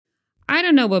I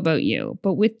don't know about you,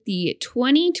 but with the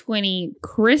 2020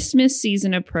 Christmas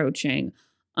season approaching,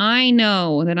 I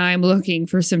know that I'm looking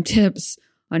for some tips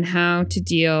on how to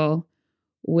deal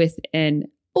with an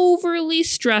overly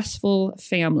stressful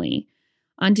family.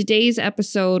 On today's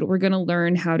episode, we're going to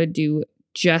learn how to do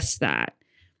just that.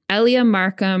 Elia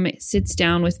Markham sits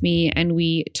down with me and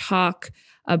we talk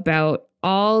about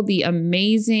all the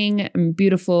amazing and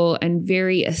beautiful and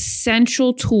very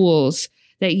essential tools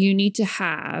that you need to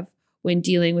have when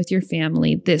dealing with your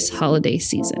family this holiday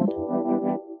season.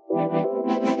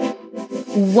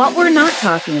 What We're Not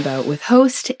Talking About with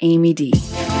host Amy D.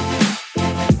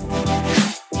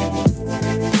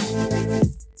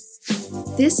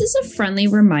 This is a friendly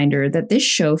reminder that this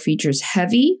show features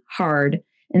heavy, hard,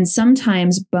 and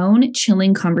sometimes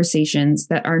bone-chilling conversations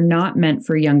that are not meant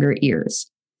for younger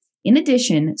ears. In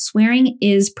addition, swearing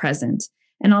is present,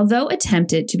 and although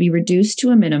attempted to be reduced to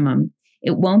a minimum,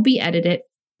 it won't be edited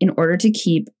in order to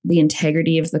keep the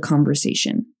integrity of the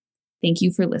conversation. Thank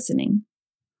you for listening.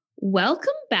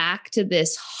 Welcome back to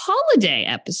this holiday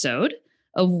episode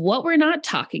of What We're Not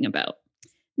Talking About.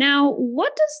 Now,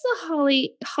 what does the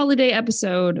holiday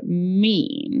episode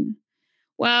mean?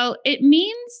 Well, it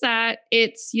means that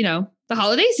it's, the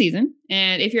holiday season.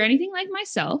 And if you're anything like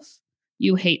myself,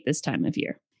 you hate this time of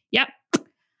year. Yep.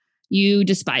 You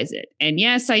despise it. And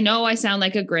yes, I know I sound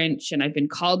like a Grinch and I've been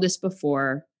called this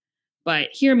before, but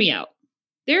hear me out.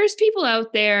 There's people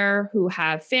out there who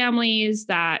have families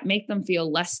that make them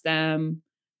feel less than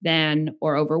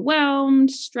or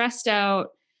overwhelmed, stressed out,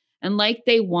 and like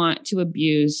they want to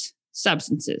abuse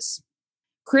substances.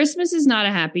 Christmas is not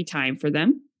a happy time for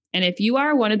them. And if you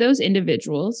are one of those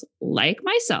individuals, like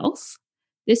myself,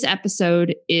 this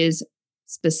episode is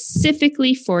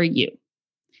specifically for you.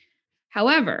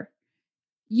 However,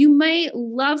 you may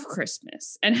love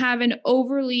Christmas and have an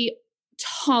overly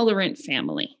tolerant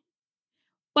family,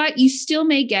 but you still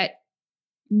may get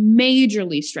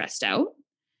majorly stressed out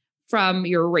from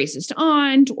your racist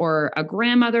aunt or a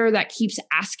grandmother that keeps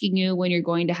asking you when you're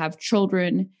going to have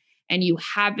children, and you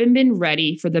haven't been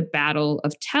ready for the battle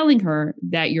of telling her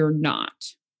that you're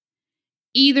not.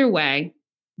 Either way,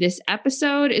 this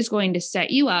episode is going to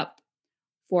set you up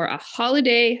for a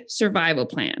holiday survival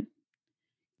plan.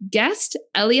 Guest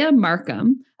Elia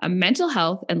Markham, a mental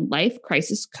health and life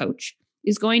crisis coach,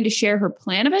 is going to share her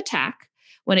plan of attack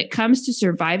when it comes to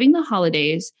surviving the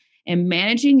holidays and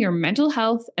managing your mental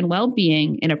health and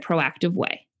well-being in a proactive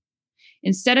way.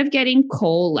 Instead of getting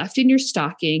coal left in your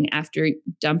stocking after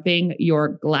dumping your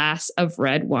glass of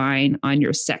red wine on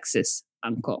your sexist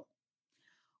uncle.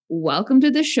 Welcome to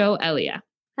the show, Elia.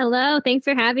 Hello, thanks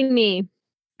for having me.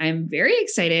 I'm very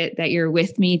excited that you're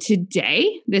with me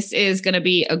today. This is going to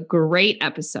be a great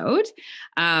episode,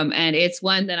 and it's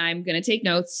one that I'm going to take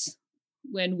notes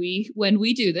when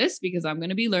we do this because I'm going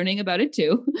to be learning about it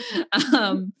too.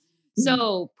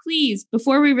 So please,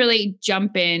 before we really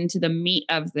jump into the meat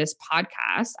of this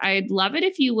podcast, I'd love it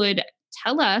if you would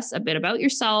tell us a bit about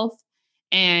yourself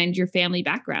and your family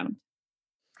background.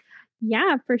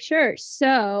 Yeah, for sure.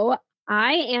 So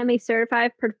I am a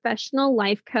certified professional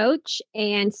life coach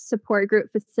and support group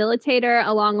facilitator,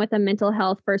 along with a mental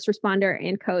health first responder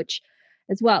and coach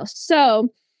as well.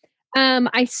 So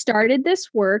I started this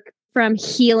work from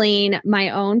healing my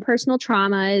own personal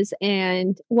traumas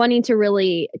and wanting to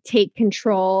really take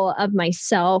control of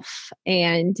myself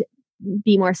and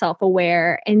be more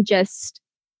self-aware and just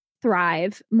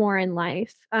thrive more in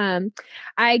life.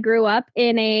 I grew up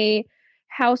in a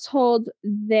household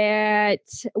that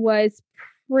was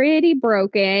pretty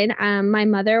broken. My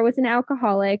mother was an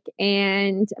alcoholic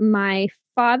and my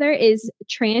father is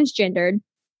transgendered.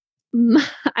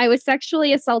 I was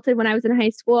sexually assaulted when I was in high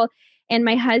school, and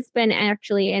my husband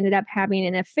actually ended up having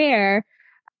an affair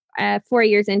 4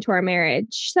 years into our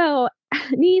marriage. So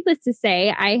needless to say,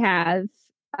 I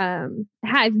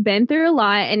have been through a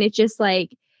lot, and it's just like,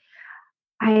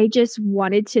 I just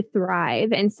wanted to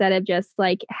thrive instead of just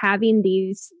like having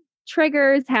these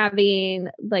triggers, having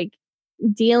like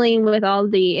dealing with all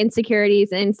the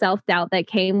insecurities and self-doubt that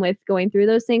came with going through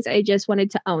those things. I just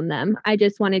wanted to own them. I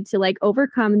just wanted to like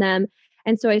overcome them.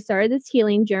 And so I started this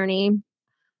healing journey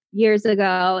years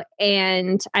ago,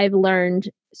 and I've learned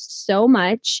so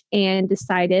much and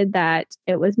decided that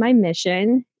it was my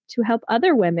mission to help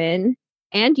other women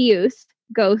and youth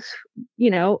go,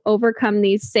 overcome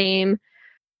these same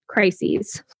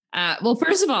crises. Well,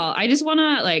 first of all, I just want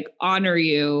to honor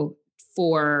you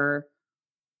for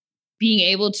being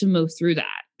able to move through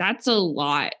that. That's a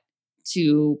lot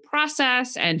to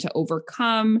process and to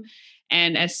overcome.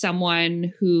 And as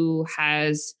someone who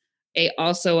has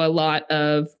also a lot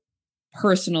of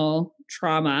personal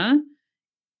trauma,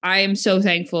 I am so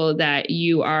thankful that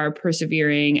you are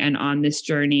persevering and on this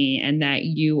journey, and that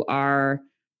you are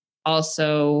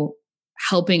also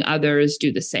helping others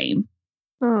do the same.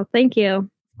 Oh, thank you.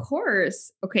 Of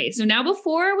course. Okay, so now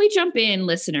before we jump in,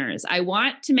 listeners, I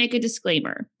want to make a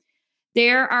disclaimer.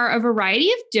 There are a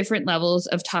variety of different levels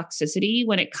of toxicity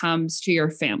when it comes to your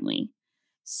family.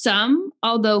 Some,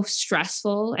 although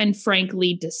stressful and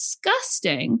frankly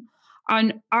disgusting,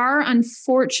 are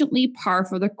unfortunately par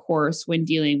for the course when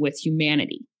dealing with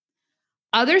humanity.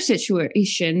 Other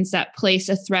situations that place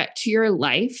a threat to your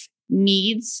life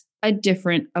needs a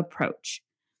different approach.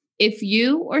 If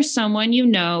you or someone you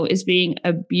know is being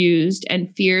abused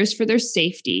and fears for their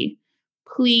safety,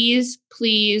 please,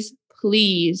 please,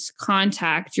 please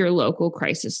contact your local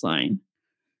crisis line.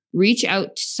 Reach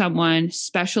out to someone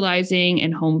specializing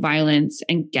in home violence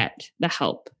and get the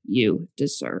help you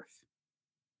deserve.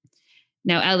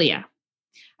 Now, Elia,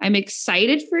 I'm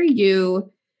excited for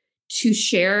you to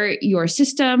share your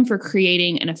system for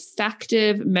creating an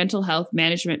effective mental health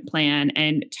management plan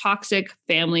and toxic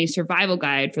family survival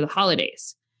guide for the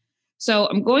holidays. So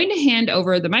I'm going to hand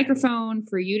over the microphone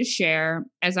for you to share,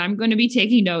 as I'm going to be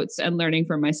taking notes and learning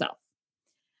from myself.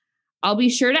 I'll be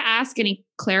sure to ask any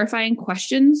clarifying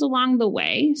questions along the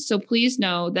way, so please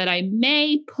know that I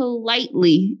may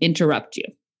politely interrupt you.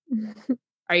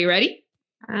 Are you ready?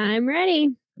 I'm ready.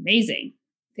 Amazing.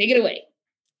 Take it away.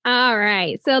 All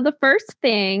right. So the first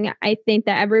thing I think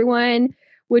that everyone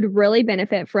would really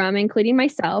benefit from, including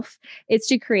myself, is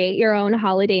to create your own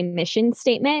holiday mission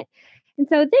statement. And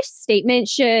so this statement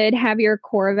should have your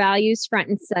core values front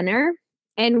and center,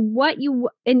 and what you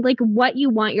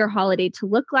want your holiday to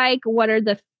look like. What are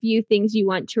the few things you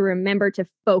want to remember to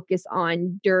focus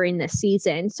on during the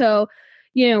season? So,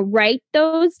 write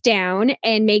those down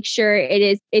and make sure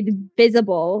it's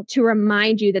visible to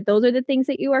remind you that those are the things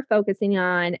that you are focusing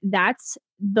on.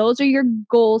 Those are your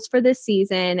goals for this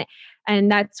season, and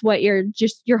that's what you're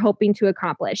hoping to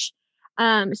accomplish.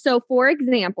 So for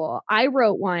example, I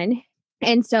wrote one,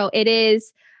 and so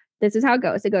this is how it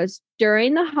goes. It goes,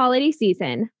 during the holiday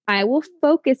season, I will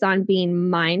focus on being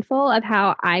mindful of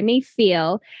how I may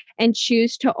feel and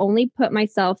choose to only put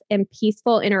myself in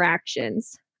peaceful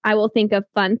interactions. I will think of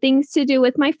fun things to do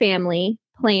with my family,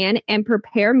 plan and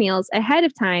prepare meals ahead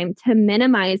of time to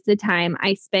minimize the time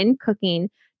I spend cooking,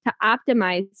 to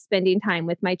optimize spending time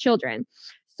with my children.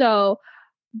 So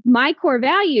my core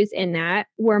values in that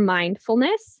were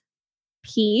mindfulness,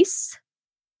 peace,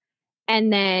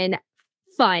 and then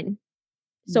fun.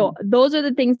 So those are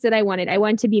the things that I wanted. I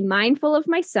wanted to be mindful of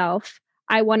myself.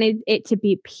 I wanted it to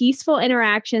be peaceful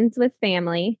interactions with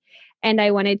family. And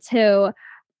I wanted to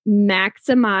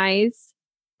maximize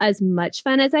as much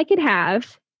fun as I could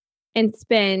have and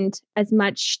spend as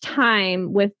much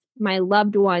time with my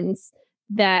loved ones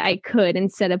that I could,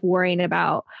 instead of worrying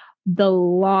about the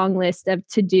long list of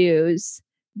to-dos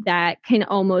that can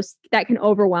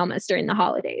overwhelm us during the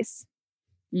holidays.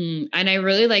 And I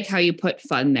really like how you put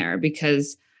fun there,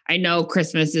 because I know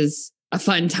Christmas is a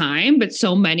fun time, but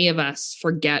so many of us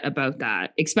forget about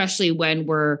that, especially when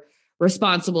we're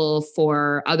responsible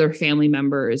for other family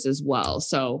members as well.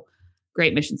 So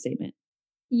great mission statement.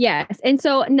 Yes. And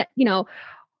so,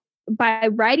 by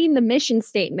writing the mission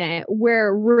statement,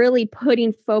 we're really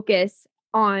putting focus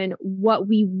on what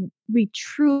we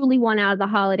truly want out of the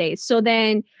holidays. So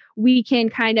then we can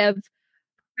kind of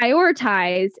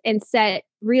prioritize and set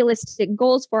realistic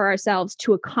goals for ourselves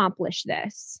to accomplish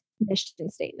this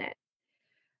mission statement,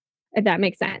 if that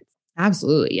makes sense.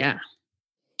 Absolutely. Yeah.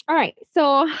 All right.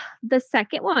 So the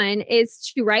second one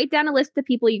is to write down a list of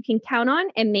people you can count on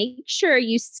and make sure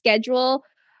you schedule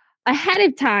ahead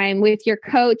of time with your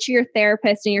coach, your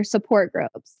therapist, and your support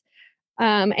groups.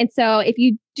 And so if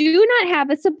you do not have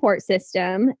a support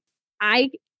system, I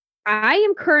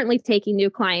am currently taking new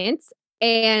clients,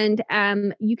 and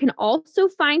you can also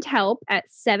find help at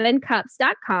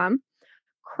 7cups.com,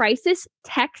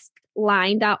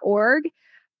 crisistextline.org,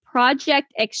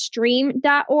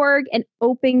 projectextreme.org, and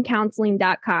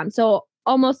opencounseling.com. So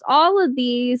almost all of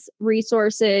these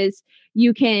resources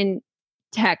you can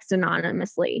text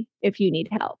anonymously if you need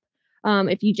help,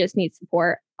 if you just need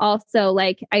support. Also,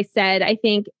 like I said, I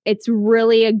think it's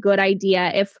really a good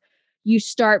idea if you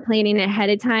start planning ahead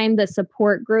of time the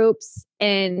support groups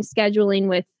and scheduling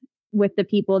with the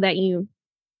people that you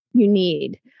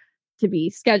need to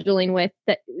be scheduling with,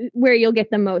 where you'll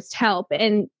get the most help,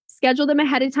 and schedule them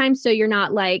ahead of time so you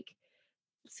don't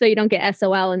get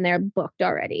SOL and they're booked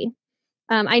already.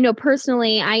 I know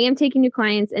personally, I am taking new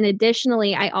clients, and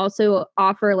additionally, I also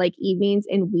offer like evenings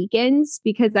and weekends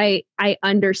because I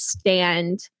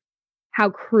understand how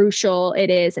crucial it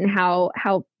is and how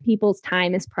people's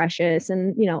time is precious.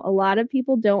 And, a lot of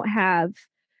people don't have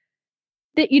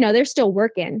that, they're still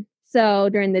working. So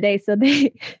during the day, so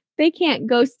they can't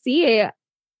go see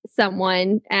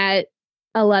someone at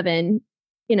 11,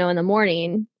 in the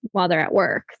morning while they're at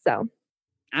work. So.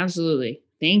 Absolutely.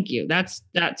 Thank you. That's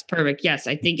perfect. Yes.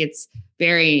 I think it's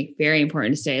very, very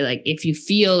important to say, like, if you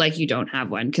feel like you don't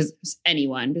have one, because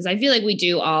I feel like we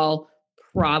do all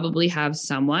probably have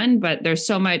someone, but there's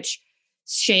so much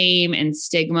shame and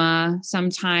stigma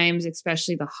sometimes,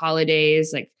 especially the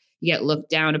holidays, like you get looked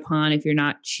down upon if you're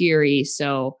not cheery.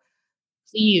 So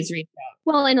please reach out.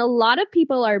 Well, and a lot of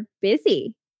people are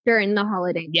busy during the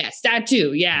holidays. Yes, that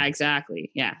too. Yeah,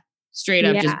 exactly. Yeah. Straight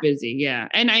up just busy. Yeah.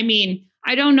 And I mean,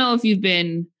 I don't know if you've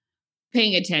been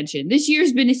paying attention. This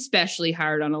year's been especially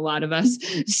hard on a lot of us.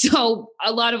 So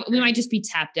we might just be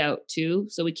tapped out too.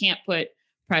 So we can't put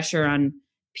pressure on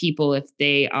people if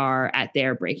they are at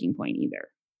their breaking point either.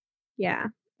 Yeah,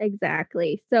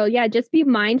 exactly. So yeah, just be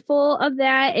mindful of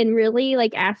that and really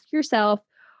like ask yourself,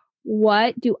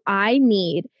 what do I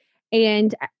need?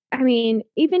 And I mean,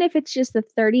 even if it's just a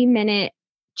 30-minute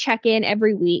check-in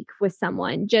every week with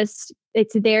someone, it's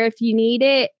there if you need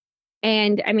it.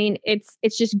 And I mean,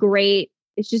 it's just great.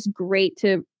 It's just great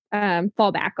to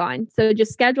fall back on. So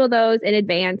just schedule those in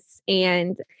advance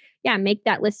and make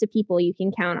that list of people you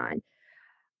can count on.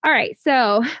 All right.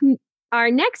 So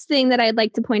our next thing that I'd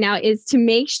like to point out is to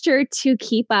make sure to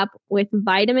keep up with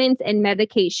vitamins and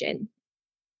medication.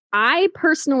 I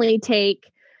personally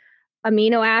take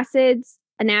amino acids,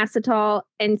 inositol,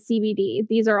 and CBD.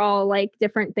 These are all like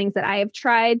different things that I have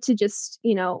tried to just,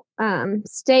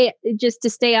 stay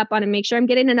up on and make sure I'm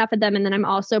getting enough of them. And then I'm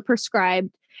also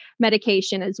prescribed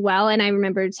medication as well. And I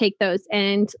remember to take those.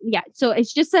 And so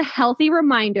it's just a healthy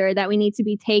reminder that we need to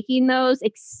be taking those,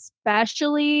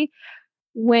 especially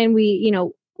when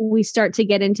we start to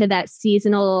get into that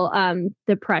seasonal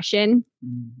depression.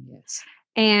 Yes.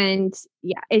 And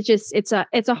it's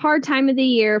a hard time of the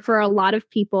year for a lot of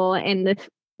people. And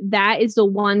that is the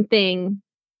one thing,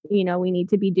 we need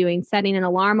to be doing, setting an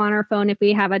alarm on our phone if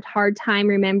we have a hard time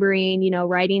remembering,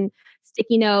 writing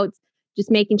sticky notes,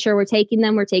 just making sure we're taking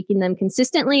them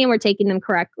consistently and we're taking them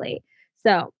correctly.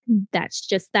 So that's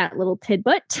just that little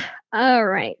tidbit. All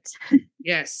right.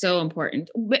 Yes, so important.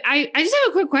 But I just have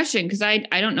a quick question because I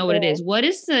don't know what it is. What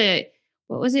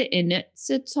was it?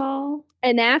 Inositol?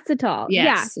 Inositol.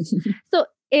 Yes. Yeah. So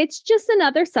it's just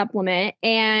another supplement.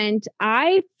 And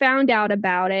I found out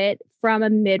about it from a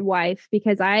midwife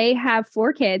because I have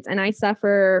 4 kids and I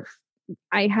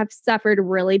have suffered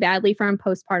really badly from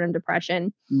postpartum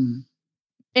depression. Mm.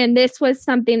 And this was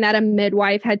something that a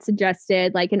midwife had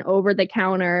suggested, like an over the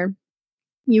counter,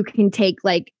 you can take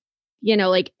like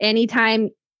anytime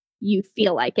you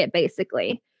feel like it,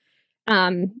 basically.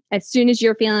 As soon as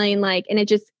you're feeling like,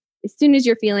 as soon as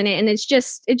you're feeling it, and it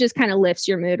just kind of lifts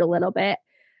your mood a little bit.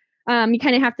 You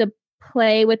kind of have to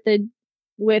play with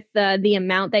the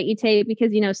amount that you take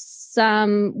because,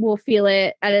 some will feel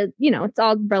it it's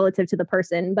all relative to the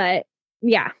person, but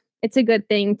it's a good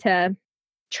thing to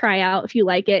try out. If you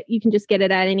like it, you can just get it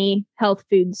at any health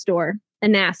food store,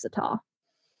 inositol.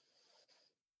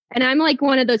 And I'm like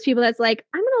one of those people that's like,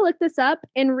 I'm going to look this up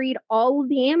and read all of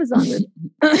the Amazon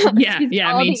reviews. Me too.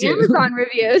 Amazon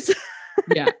reviews.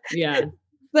 Yeah.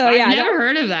 So I've never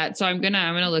heard of that. So I'm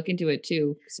gonna look into it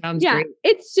too. Sounds great.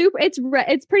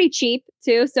 It's pretty cheap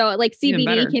too. So like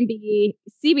CBD can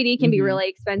be really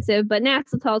expensive, but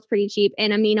inositol is pretty cheap,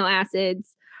 and amino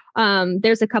acids.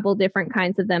 There's a couple different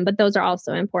kinds of them, but those are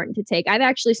also important to take. I've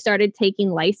actually started taking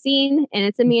lysine, and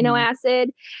it's amino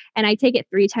acid, and I take it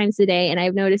 3 times a day, and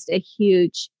I've noticed a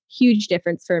huge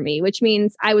difference for me, which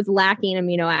means I was lacking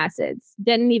amino acids.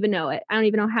 Didn't even know it. I don't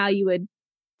even know how you would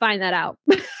find that out,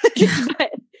 but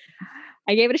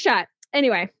I gave it a shot.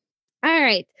 Anyway. All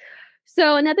right.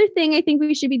 So another thing I think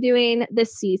we should be doing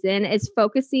this season is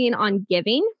focusing on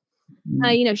giving,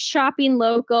 shopping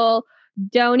local,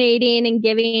 donating and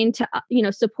giving to,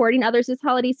 supporting others this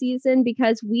holiday season,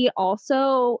 because we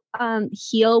also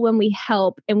heal when we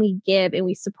help and we give and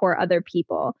we support other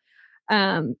people,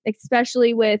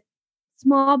 especially with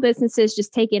small businesses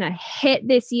just taking a hit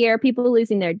this year, people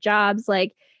losing their jobs.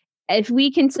 Like, if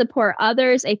we can support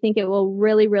others, I think it will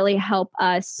really, really help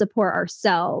us support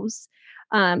ourselves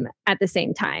at the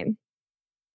same time.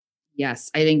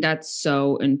 Yes, I think that's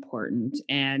so important.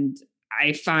 And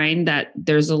I find that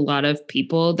there's a lot of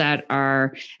people that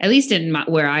are, at least in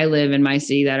where I live in my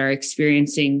city, that are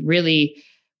experiencing really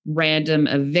random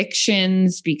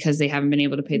evictions because they haven't been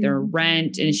able to pay their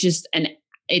rent. And it's just, and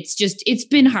it's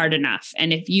been hard enough.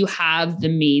 And if you have the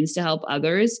means to help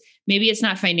others, maybe it's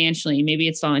not financially, maybe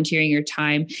it's volunteering your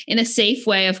time in a safe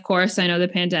way. Of course, I know the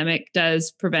pandemic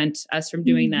does prevent us from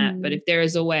doing that, but if there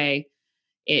is a way,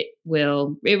 it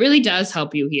really does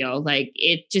help you heal. Like,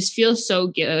 it just feels so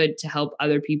good to help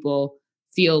other people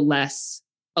feel less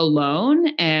alone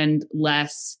and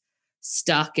less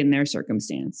stuck in their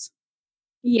circumstance.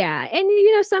 Yeah.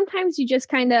 And, sometimes you just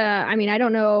kind of, I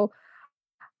don't know.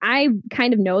 I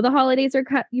kind of know the holidays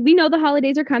we know the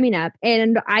holidays are coming up,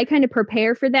 and I kind of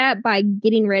prepare for that by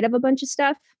getting rid of a bunch of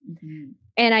stuff. Mm-hmm.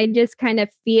 And I just kind of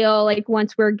feel like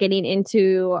once we're getting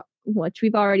into, which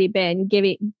we've already been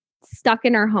stuck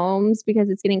in our homes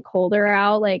because it's getting colder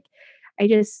out, like I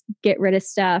just get rid of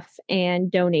stuff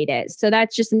and donate it. So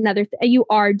that's just another you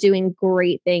are doing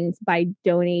great things by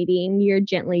donating your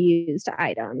gently used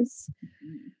items.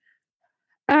 Mm-hmm.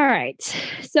 All right.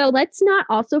 So let's not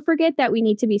also forget that we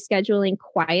need to be scheduling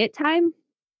quiet time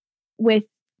with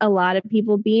a lot of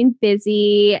people being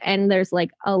busy, and there's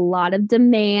like a lot of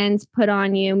demands put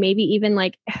on you. Maybe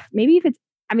if it's,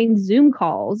 Zoom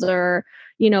calls or,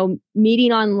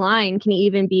 meeting online can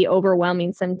even be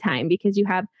overwhelming sometime because you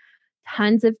have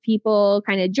tons of people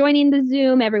kind of joining the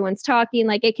Zoom. Everyone's talking,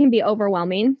 like it can be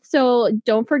overwhelming. So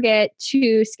don't forget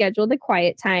to schedule the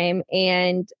quiet time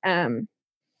and,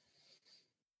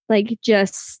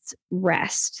 just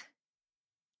rest.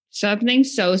 Something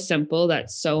so simple that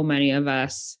so many of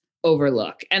us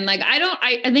overlook. And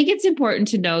I think it's important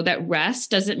to know that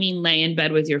rest doesn't mean lay in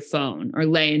bed with your phone or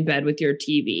lay in bed with your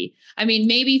TV.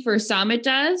 Maybe for some it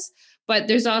does, but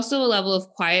there's also a level of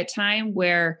quiet time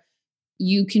where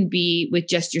you can be with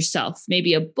just yourself,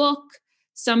 maybe a book,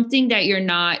 something that you're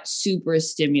not super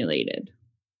stimulated.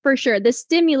 For sure. The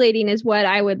stimulating is what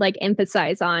I would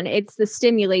emphasize on. It's the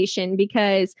stimulation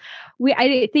because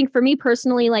I think for me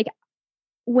personally,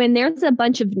 when there's a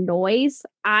bunch of noise,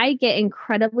 I get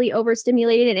incredibly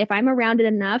overstimulated. And if I'm around it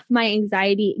enough, my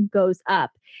anxiety goes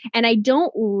up. And I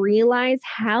don't realize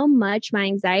how much my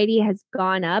anxiety has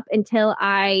gone up until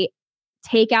I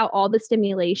take out all the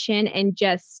stimulation and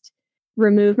just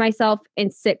remove myself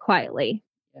and sit quietly.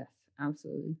 Yes,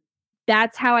 absolutely.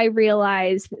 That's how I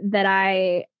realized that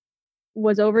I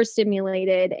was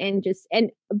overstimulated, and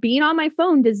being on my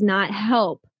phone does not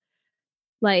help.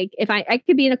 If I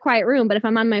could be in a quiet room, but if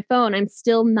I'm on my phone, I'm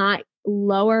still not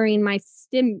lowering my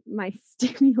stimulus, my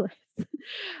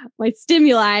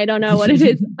stimuli. I don't know what it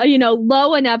is,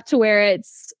 low enough to where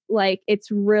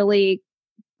it's really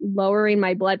lowering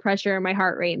my blood pressure and my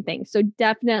heart rate and things. So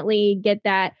definitely get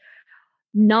that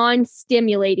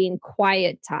non-stimulating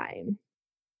quiet time.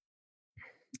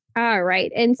 All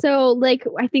right. And so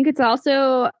I think it's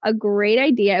also a great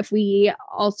idea if we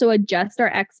also adjust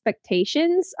our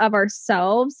expectations of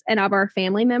ourselves and of our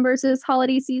family members this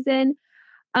holiday season,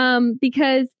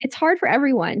 because it's hard for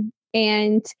everyone,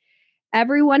 and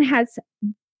everyone has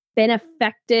been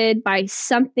affected by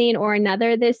something or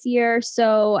another this year.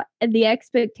 So the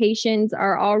expectations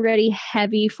are already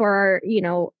heavy for,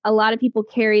 a lot of people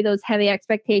carry those heavy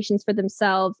expectations for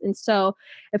themselves. And so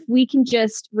if we can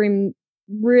just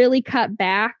really cut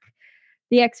back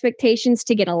the expectations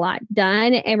to get a lot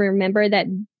done, and remember that,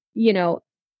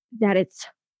 that it's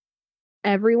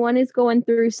everyone is going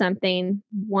through something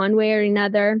one way or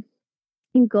another,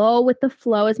 and go with the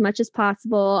flow as much as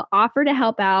possible. Offer to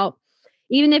help out,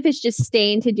 even if it's just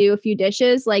staying to do a few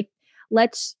dishes.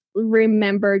 Let's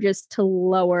remember just to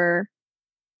lower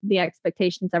the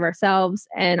expectations of ourselves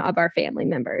and of our family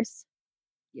members.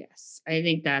 Yes, I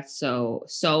think that's so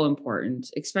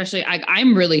important, especially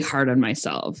I'm really hard on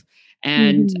myself.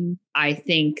 And I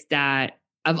think that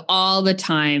of all the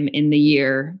time in the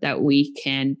year that we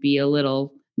can be a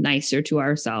little nicer to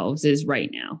ourselves is right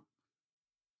now.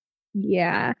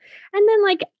 Yeah. And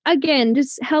then again,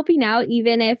 just helping out,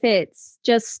 even if it's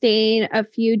just staying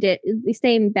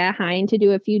behind to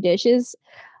do a few dishes,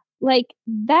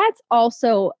 that's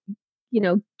also,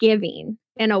 giving.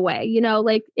 In a way,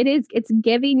 it's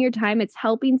giving your time, it's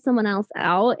helping someone else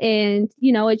out. And,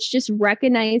 it's just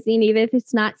recognizing, even if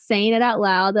it's not saying it out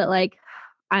loud, that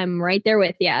I'm right there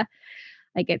with you.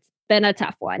 It's been a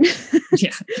tough one.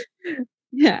 Yeah.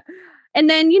 Yeah. And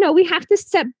then, we have to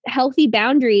set healthy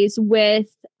boundaries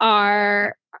with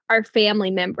our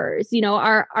family members.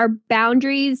 Our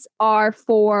boundaries are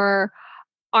for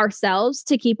ourselves,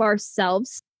 to keep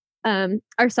ourselves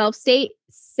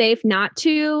safe, not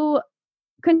to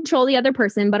control the other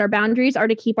person, but our boundaries are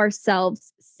to keep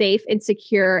ourselves safe and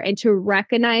secure, and to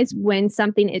recognize when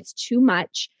something is too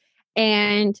much,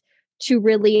 and to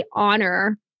really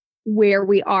honor where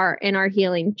we are in our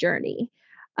healing journey.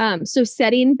 So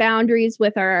setting boundaries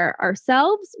with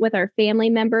ourselves, with our family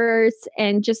members,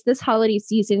 and just this holiday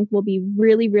season will be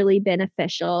really, really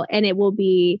beneficial. And it will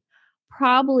be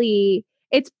probably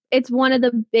it's one of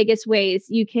the biggest ways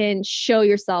you can show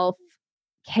yourself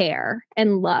care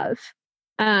and love.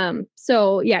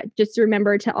 So yeah, just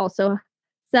remember to also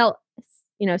set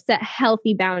set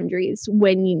healthy boundaries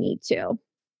when you need to.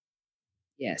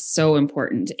 Yes, so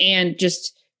important. And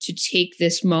just to take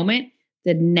this moment,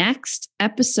 the next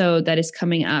episode that is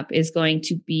coming up is going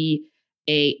to be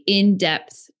a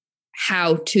in-depth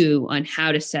how-to on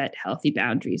how to set healthy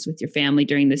boundaries with your family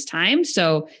during this time.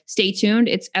 So stay tuned.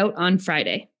 It's out on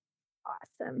Friday.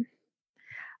 Awesome.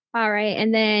 All right.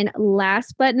 And then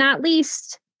last but not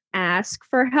least, ask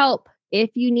for help. If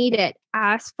you need it,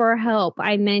 ask for help.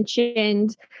 I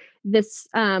mentioned this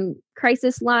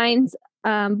crisis lines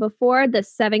before, the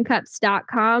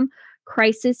 7cups.com,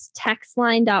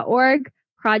 crisistextline.org,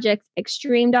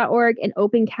 projectextreme.org, and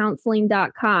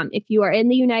opencounseling.com. If you are in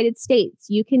the United States,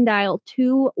 you can dial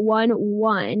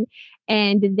 211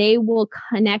 and they will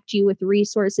connect you with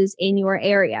resources in your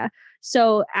area.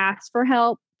 So ask for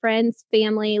help, friends,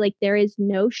 family. Like, there is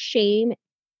no shame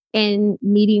in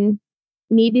needing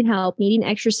help, needing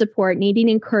extra support, needing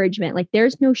encouragement. Like,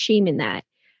 there's no shame in that.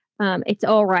 It's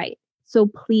all right. So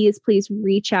please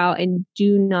reach out and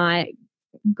do not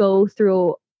go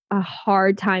through a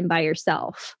hard time by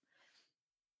yourself.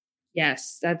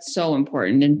 Yes, that's so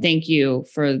important. And thank you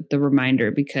for the reminder,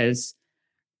 because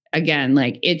again,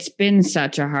 like, it's been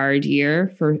such a hard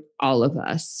year for all of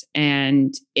us.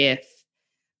 And if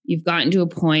you've gotten to a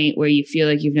point where you feel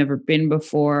like you've never been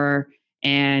before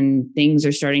and things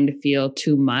are starting to feel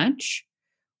too much,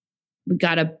 we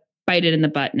got to bite it in the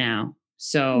butt now.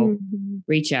 So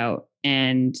reach out.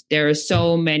 And there are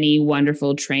so many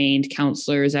wonderful trained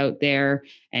counselors out there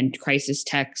and crisis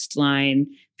text line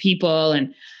people.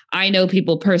 And I know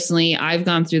people personally. I've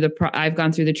gone through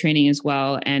the training as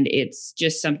well. And it's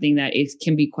just something that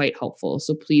can be quite helpful.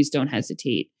 So please don't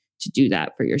hesitate to do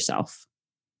that for yourself.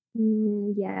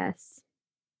 Yes.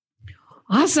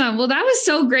 Awesome. Well, that was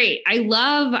so great. I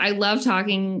love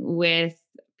talking with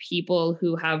people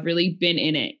who have really been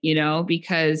in it,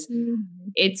 because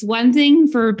it's one thing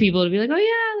for people to be like, oh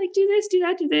yeah, like do this, do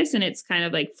that, do this. And it's kind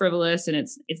of like frivolous and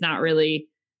it's not really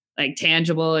like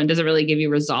tangible and doesn't really give you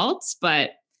results.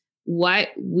 But what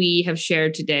we have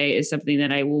shared today is something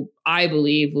that I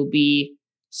believe will be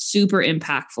super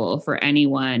impactful for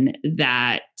anyone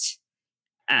that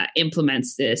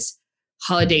implements this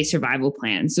holiday survival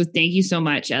plan. So thank you so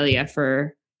much, Elia,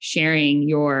 for sharing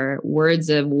your words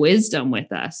of wisdom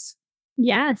with us.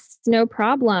 Yes, no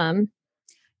problem.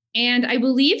 And I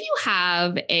believe you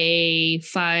have a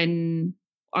fun,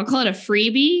 I'll call it a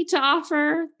freebie to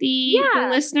offer the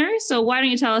listeners. So why don't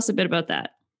you tell us a bit about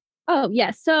that? Oh,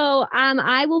 yes. So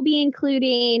I will be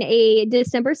including a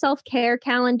December self-care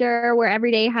calendar where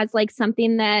every day has like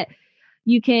something that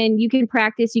you can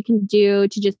practice, you can do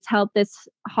to just help this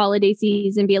holiday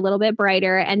season be a little bit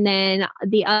brighter. And then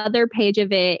the other page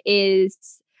of it is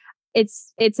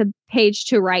it's a page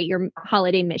to write your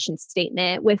holiday mission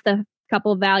statement with a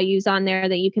couple of values on there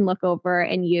that you can look over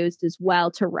and use as well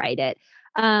to write it.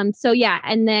 So yeah.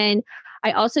 And then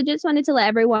I also just wanted to let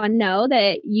everyone know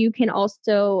that you can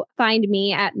also find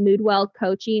me at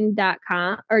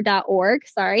moodwellcoaching.com or .org,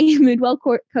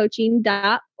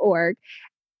 moodwellcoaching.org.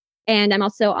 And I'm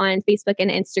also on Facebook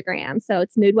and Instagram. So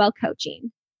it's Moodwell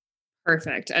Coaching.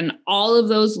 Perfect. And all of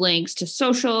those links to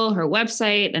social, her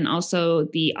website, and also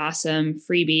the awesome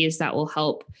freebies that will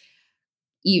help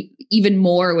you even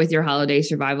more with your holiday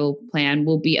survival plan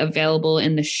will be available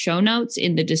in the show notes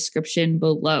in the description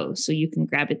below. So you can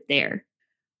grab it there.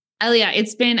 Elia,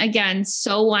 it's been, again,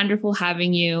 so wonderful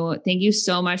having you. Thank you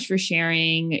so much for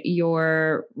sharing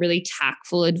your really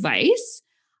tactful advice.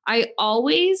 I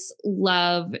always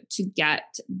love to get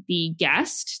the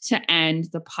guest to end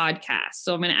the podcast.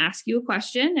 So I'm going to ask you a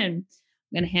question and I'm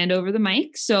going to hand over the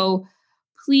mic. So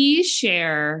please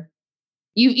share.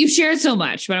 You've shared so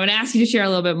much, but I'm going to ask you to share a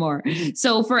little bit more.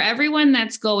 So for everyone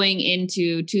that's going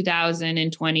into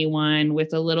 2021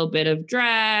 with a little bit of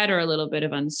dread or a little bit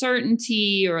of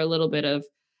uncertainty or a little bit of,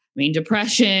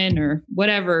 depression or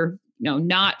whatever,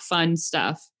 not fun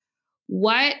stuff,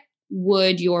 what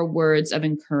would your words of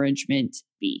encouragement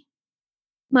be?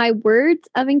 My words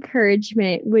of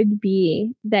encouragement would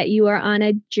be that you are on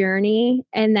a journey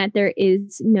and that there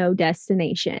is no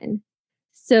destination.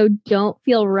 So don't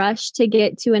feel rushed to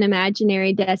get to an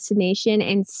imaginary destination.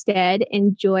 Instead,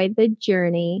 enjoy the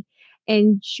journey.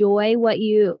 Be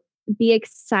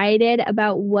excited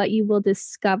about what you will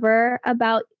discover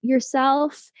about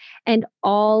yourself and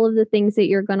all of the things that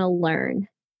you're going to learn.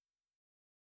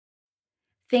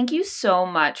 Thank you so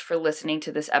much for listening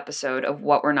to this episode of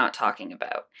What We're Not Talking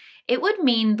About. It would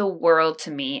mean the world to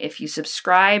me if you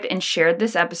subscribed and shared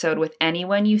this episode with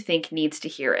anyone you think needs to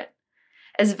hear it.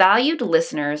 As valued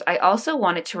listeners, I also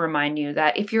wanted to remind you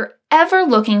that if you're ever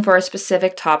looking for a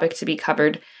specific topic to be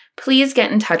covered, please get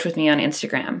in touch with me on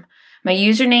Instagram. My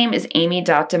username is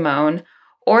amy.damone,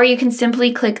 or you can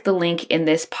simply click the link in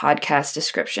this podcast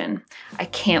description. I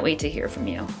can't wait to hear from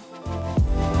you.